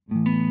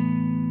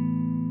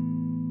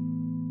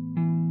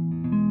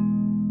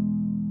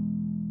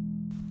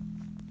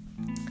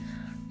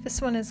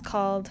This one is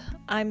called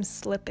I'm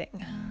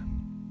Slipping.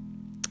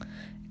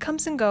 It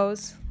comes and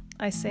goes,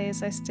 I say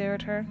as I stare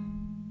at her.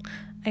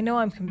 I know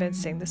I'm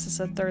convincing. This is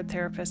the third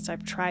therapist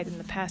I've tried in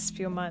the past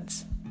few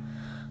months.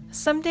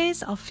 Some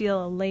days I'll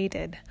feel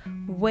elated,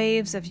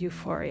 waves of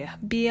euphoria,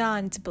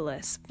 beyond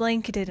bliss,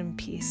 blanketed in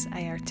peace,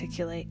 I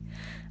articulate.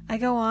 I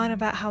go on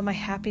about how my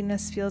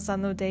happiness feels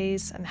on those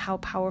days and how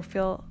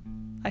powerful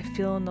I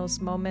feel in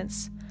those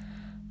moments.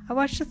 I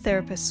watch the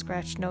therapist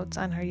scratch notes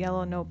on her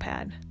yellow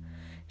notepad.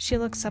 She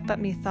looks up at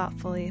me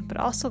thoughtfully, but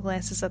also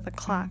glances at the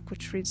clock,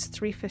 which reads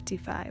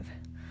 3:55.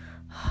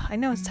 I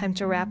know it's time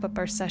to wrap up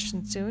our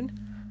session soon.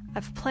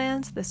 I've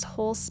planned this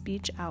whole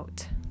speech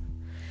out.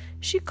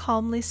 She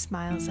calmly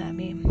smiles at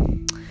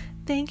me.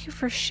 Thank you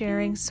for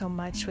sharing so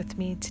much with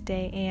me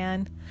today,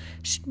 Anne.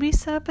 Should we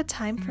set up a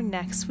time for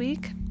next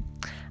week?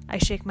 I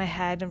shake my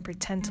head and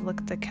pretend to look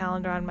at the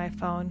calendar on my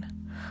phone.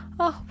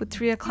 Oh, would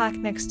 3 o'clock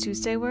next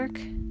Tuesday work?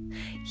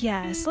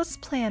 Yes, let's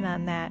plan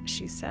on that,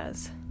 she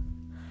says.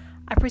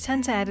 I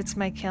pretend to add it to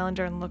my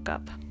calendar and look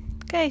up.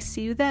 Okay,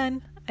 see you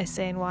then, I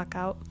say and walk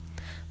out,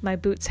 my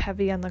boots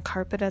heavy on the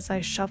carpet as I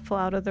shuffle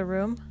out of the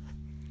room.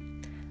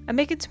 I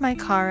make it to my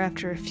car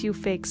after a few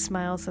fake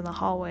smiles in the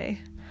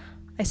hallway.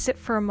 I sit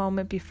for a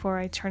moment before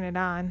I turn it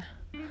on.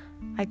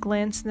 I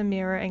glance in the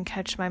mirror and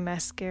catch my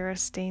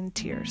mascara-stained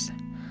tears.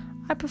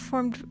 I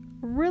performed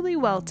really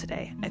well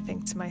today, I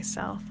think to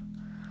myself.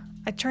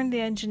 I turn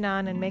the engine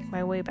on and make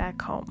my way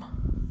back home.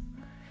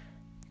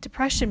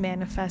 Depression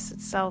manifests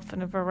itself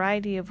in a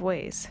variety of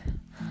ways.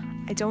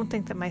 I don't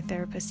think that my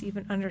therapist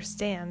even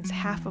understands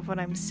half of what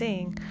I'm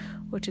saying,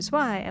 which is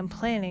why I'm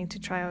planning to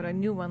try out a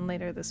new one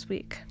later this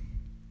week.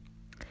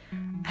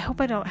 I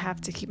hope I don't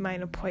have to keep my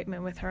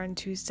appointment with her on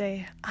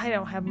Tuesday. I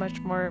don't have much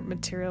more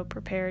material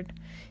prepared.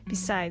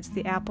 Besides,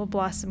 the apple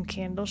blossom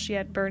candle she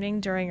had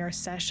burning during our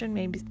session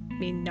made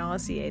me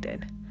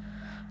nauseated.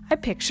 I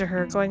picture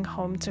her going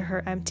home to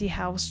her empty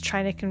house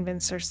trying to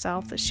convince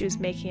herself that she was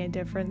making a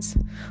difference.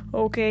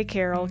 Okay,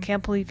 Carol,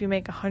 can't believe you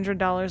make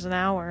 $100 an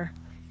hour.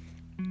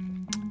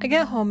 I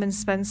get home and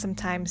spend some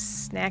time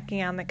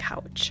snacking on the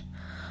couch.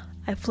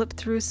 I flip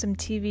through some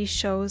TV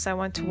shows I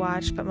want to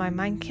watch, but my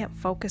mind can't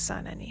focus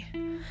on any.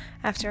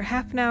 After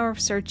half an hour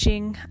of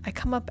searching, I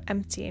come up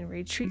empty and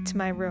retreat to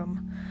my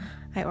room.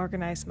 I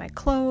organize my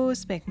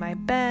clothes, make my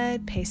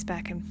bed, pace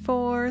back and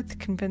forth,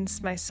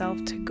 convince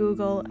myself to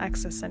Google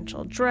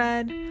existential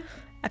dread.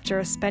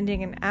 After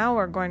spending an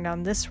hour going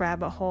down this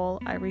rabbit hole,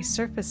 I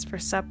resurface for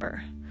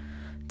supper.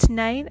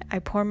 Tonight, I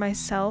pour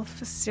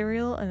myself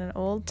cereal in an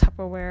old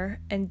Tupperware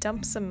and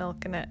dump some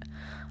milk in it.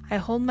 I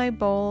hold my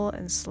bowl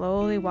and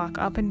slowly walk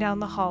up and down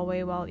the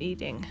hallway while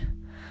eating.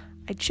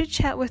 I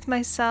chit-chat with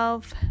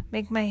myself,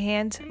 make my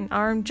hand and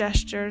arm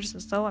gestures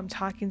as though I'm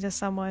talking to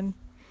someone,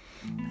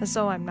 as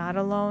though I'm not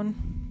alone.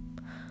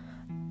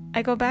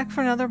 I go back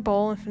for another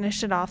bowl and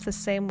finish it off the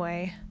same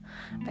way.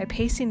 My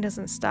pacing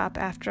doesn't stop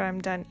after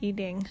I'm done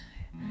eating.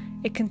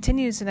 It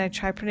continues and I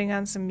try putting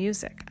on some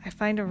music. I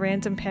find a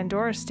random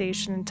Pandora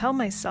station and tell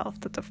myself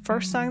that the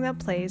first song that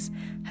plays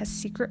has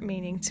secret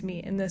meaning to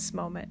me in this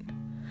moment.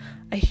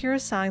 I hear a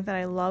song that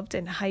I loved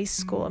in high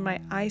school and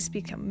my eyes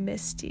become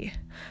misty.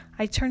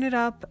 I turn it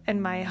up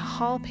and my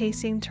hall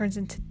pacing turns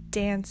into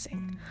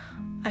dancing.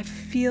 I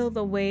feel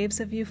the waves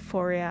of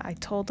euphoria I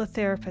told the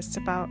therapist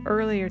about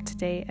earlier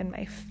today and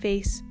my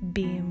face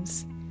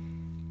beams.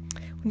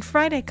 When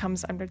Friday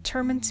comes, I'm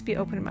determined to be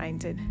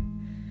open-minded.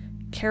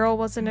 Carol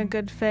wasn't a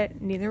good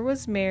fit, neither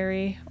was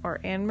Mary or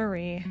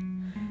Anne-Marie.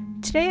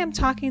 Today I'm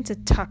talking to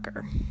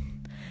Tucker.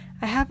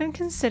 I haven't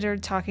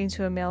considered talking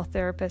to a male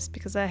therapist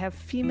because I have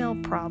female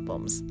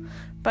problems,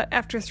 but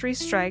after 3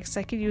 strikes,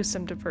 I could use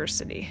some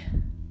diversity.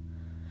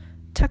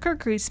 Tucker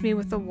greets me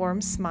with a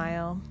warm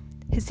smile.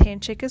 His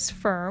handshake is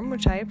firm,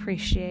 which I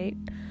appreciate.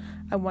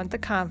 I want the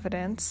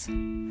confidence.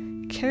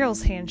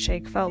 Carol's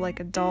handshake felt like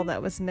a doll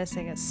that was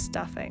missing its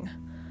stuffing.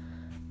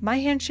 My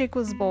handshake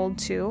was bold,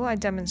 too. I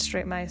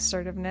demonstrate my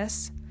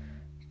assertiveness.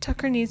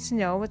 Tucker needs to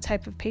know what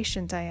type of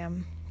patient I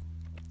am.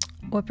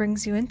 What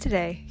brings you in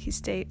today? He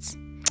states.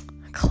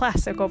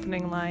 Classic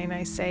opening line,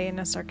 I say in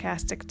a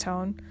sarcastic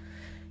tone.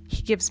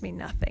 He gives me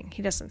nothing.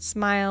 He doesn't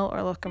smile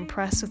or look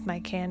impressed with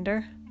my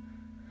candor.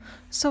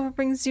 So what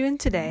brings you in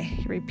today?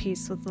 He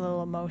repeats with a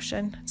little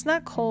emotion. It's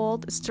not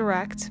cold, it's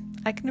direct.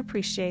 I can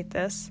appreciate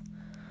this.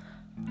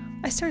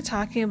 I start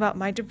talking about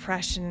my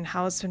depression and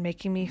how it's been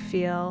making me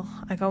feel.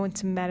 I go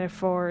into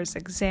metaphors,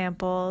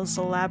 examples,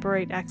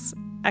 elaborate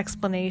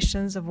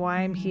explanations of why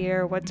I'm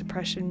here, what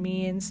depression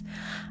means.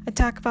 I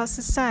talk about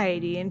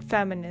society and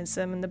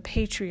feminism and the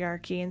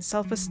patriarchy and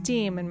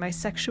self-esteem and my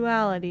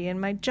sexuality and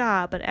my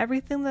job and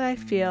everything that I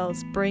feel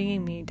is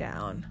bringing me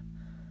down.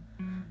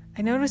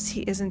 I notice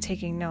he isn't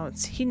taking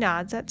notes. He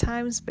nods at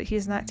times, but he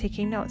is not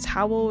taking notes.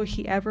 How will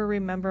he ever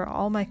remember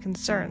all my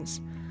concerns?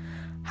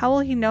 How will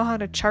he know how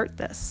to chart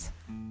this?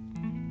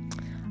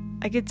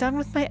 I get done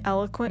with my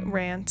eloquent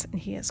rant and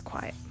he is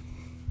quiet.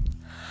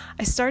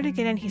 I start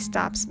again and he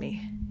stops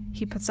me.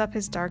 He puts up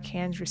his dark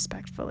hand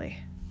respectfully.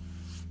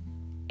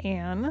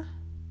 Anne,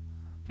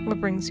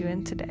 what brings you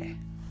in today?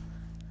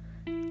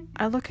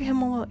 I look at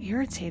him a little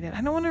irritated.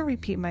 I don't want to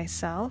repeat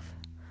myself,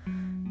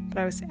 but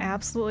I was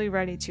absolutely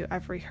ready to.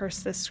 I've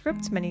rehearsed this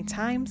script many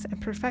times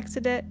and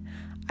perfected it.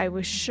 I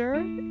was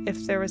sure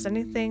if there was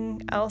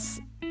anything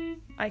else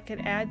I could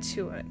add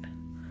to it.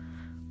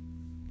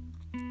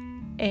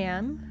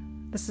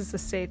 Anne, this is a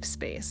safe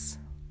space.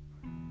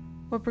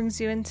 What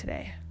brings you in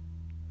today?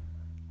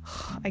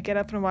 I get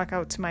up and walk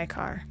out to my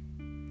car.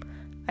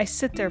 I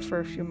sit there for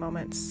a few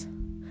moments.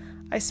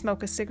 I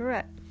smoke a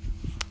cigarette.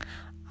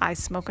 I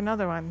smoke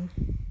another one.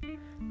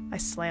 I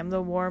slam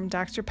the warm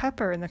Dr.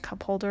 Pepper in the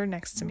cup holder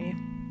next to me.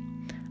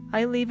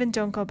 I leave and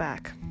don't go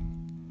back.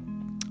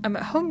 I'm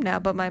at home now,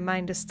 but my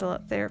mind is still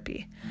at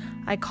therapy.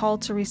 I call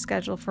to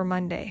reschedule for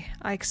Monday.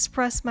 I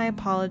express my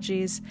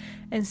apologies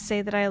and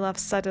say that I left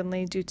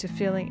suddenly due to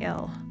feeling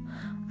ill.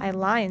 I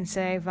lie and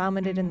say I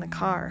vomited in the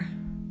car.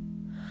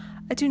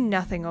 I do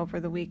nothing over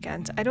the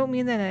weekend. I don't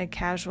mean that in a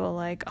casual,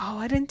 I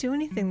didn't do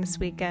anything this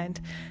weekend,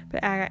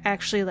 but I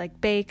actually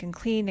bake and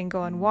clean and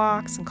go on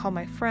walks and call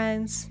my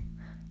friends.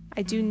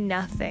 I do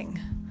nothing.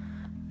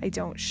 I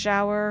don't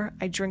shower.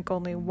 I drink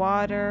only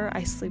water.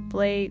 I sleep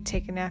late,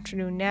 take an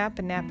afternoon nap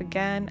and nap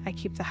again. I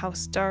keep the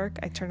house dark.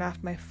 I turn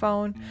off my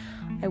phone.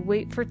 I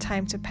wait for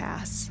time to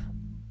pass.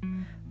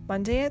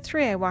 Monday at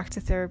 3, I walk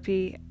to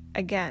therapy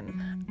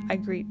again. I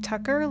greet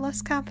Tucker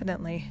less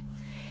confidently.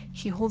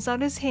 He holds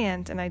out his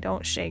hand and I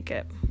don't shake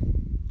it.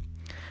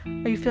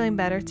 Are you feeling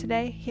better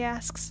today? He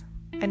asks.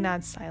 I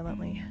nod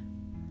silently.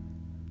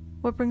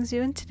 What brings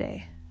you in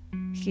today?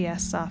 He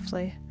asks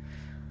softly.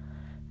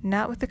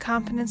 Not with the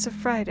confidence of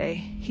Friday.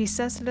 He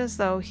says it as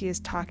though he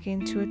is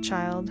talking to a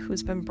child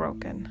who's been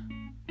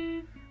broken.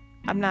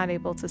 I'm not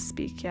able to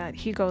speak yet.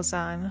 He goes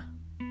on.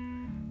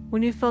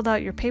 When you filled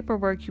out your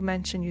paperwork, you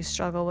mentioned you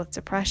struggle with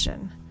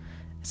depression.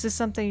 Is this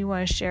something you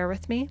want to share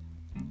with me?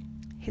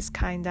 His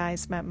kind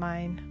eyes met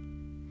mine.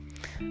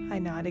 I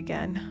nod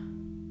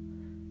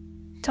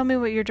again. Tell me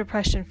what your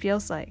depression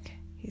feels like,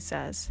 he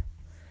says.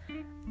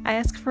 I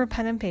ask for a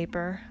pen and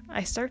paper.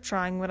 I start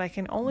drawing what I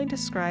can only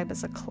describe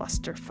as a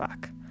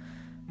clusterfuck.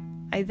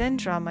 I then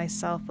draw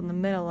myself in the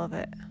middle of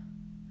it.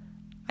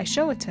 I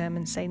show it to him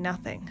and say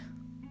nothing.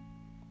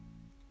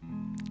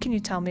 Can you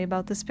tell me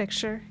about this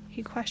picture?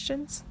 He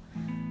questions.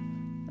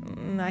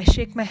 I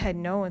shake my head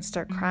no and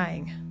start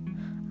crying.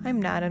 I'm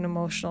not an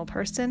emotional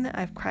person.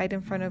 I've cried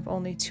in front of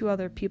only 2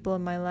 other people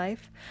in my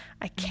life.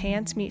 I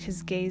can't meet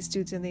his gaze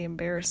due to the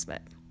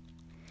embarrassment.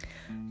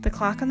 The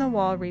clock on the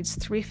wall reads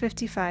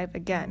 3:55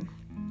 again.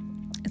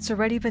 It's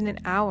already been an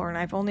hour and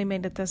I've only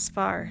made it this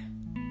far.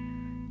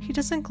 He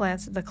doesn't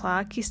glance at the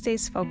clock. He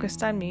stays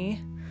focused on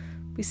me.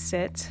 We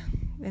sit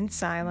in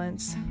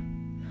silence.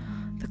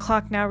 The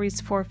clock now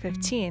reads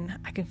 4:15.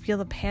 I can feel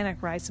the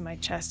panic rise in my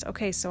chest.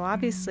 Okay, so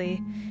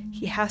obviously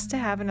he has to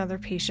have another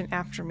patient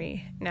after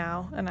me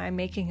now, and I'm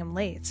making him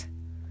late.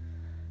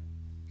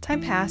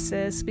 Time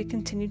passes. We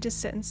continue to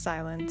sit in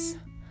silence.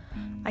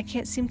 I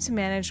can't seem to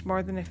manage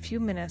more than a few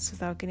minutes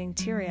without getting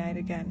teary-eyed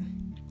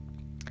again.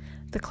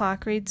 The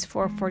clock reads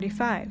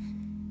 4:45.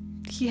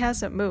 He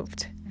hasn't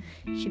moved.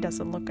 He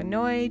doesn't look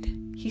annoyed.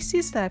 He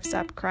sees that I've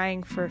stopped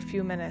crying for a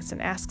few minutes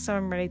and asks if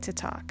I'm ready to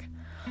talk.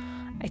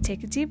 I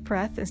take a deep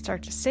breath and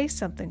start to say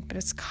something, but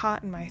it's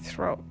caught in my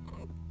throat.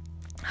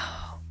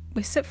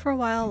 We sit for a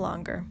while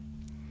longer.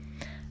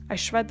 I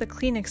shred the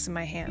Kleenex in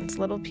my hands.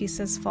 Little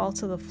pieces fall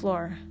to the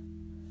floor.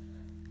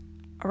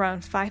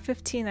 Around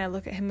 5:15, I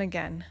look at him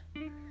again.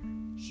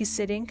 He's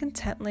sitting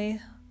contently,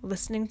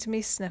 listening to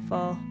me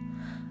sniffle.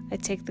 I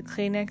take the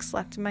Kleenex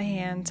left in my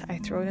hand. I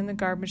throw it in the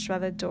garbage by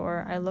the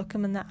door. I look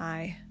him in the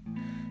eye.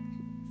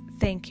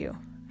 Thank you,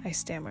 I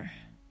stammer.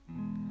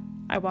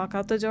 I walk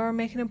out the door and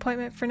make an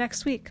appointment for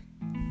next week.